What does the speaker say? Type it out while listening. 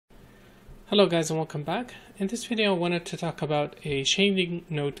Hello guys and welcome back. In this video I wanted to talk about a shading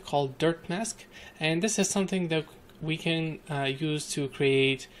node called Dirt Mask, and this is something that we can use to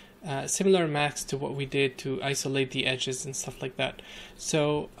create similar masks to what we did to isolate the edges and stuff like that.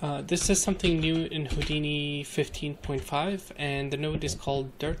 So this is something new in Houdini 15.5 and the node is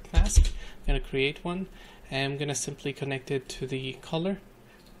called Dirt Mask. I'm going to create one and I'm going to simply connect it to the color.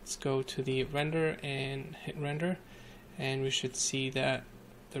 Let's go to the render and hit render, and we should see that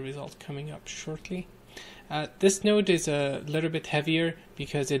the result coming up shortly. This node is a little bit heavier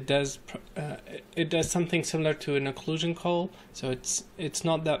because it does something similar to an occlusion call, so it's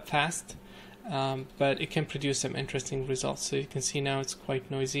not that fast, but it can produce some interesting results. So you can see now it's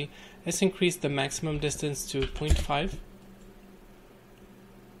quite noisy. Let's increase the maximum distance to 0.5.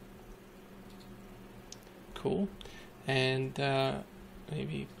 Cool. And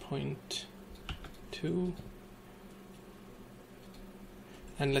maybe 0.2.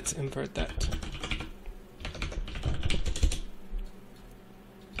 And let's invert that.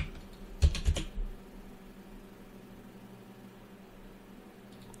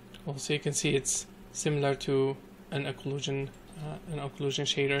 Well, so you can see it's similar to an occlusion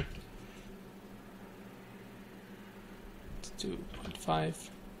shader. Let's do 0.5.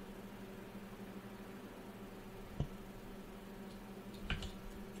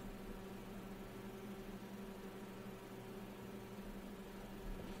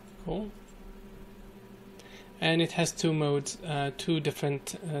 Cool. And it has two modes, two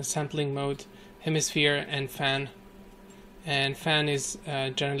different sampling modes, hemisphere and fan. And fan is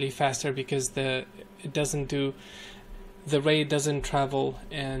generally faster because the ray doesn't travel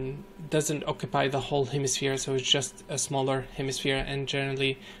and doesn't occupy the whole hemisphere, so it's just a smaller hemisphere and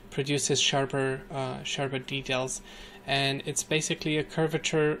generally produces sharper details. And it's basically a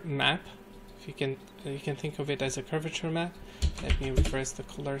curvature map. If you can think of it as a curvature map. Let me reverse the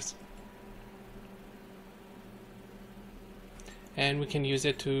colors. And we can use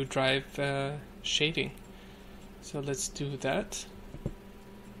it to drive shading. So let's do that.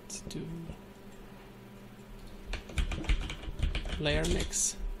 Let's do layer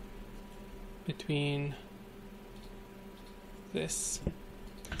mix between this,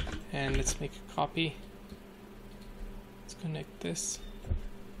 and let's make a copy. Let's connect this.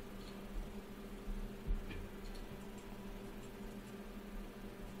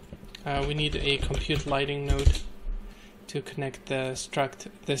 We need a compute lighting node to connect the struct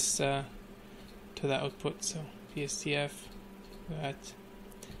this to the output. So VSTF, that,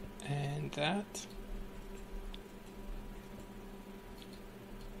 and that.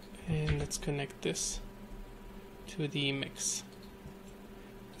 And let's connect this to the mix.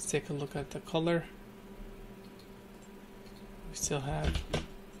 Let's take a look at the color. We still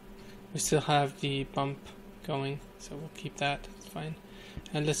have the bump going, so we'll keep that. It's fine.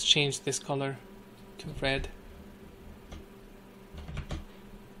 And let's change this color to red.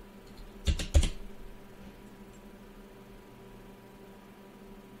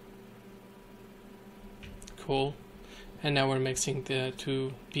 Cool. And now we're mixing the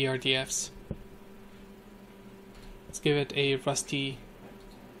two BRDFs. Let's give it a rusty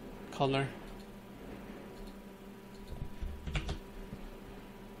color.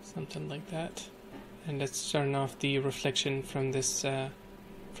 Something like that. And let's turn off the reflection from this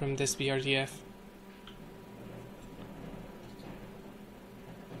BRDF.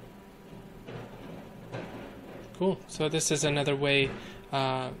 Cool. So this is another way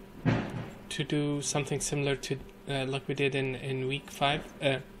to do something similar to like we did in week 4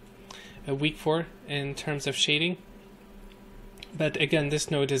 in terms of shading. But again,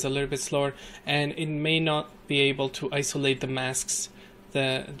 this node is a little bit slower, and it may not be able to isolate the masks,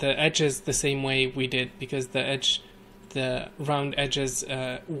 the edges, the same way we did, because the round edges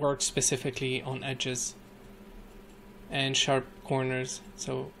work specifically on edges and sharp corners.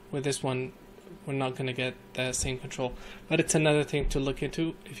 So with this one, we're not going to get the same control. But it's another thing to look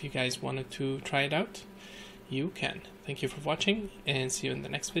into. If you guys wanted to try it out, you can. Thank you for watching, and see you in the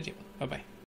next video. Bye bye.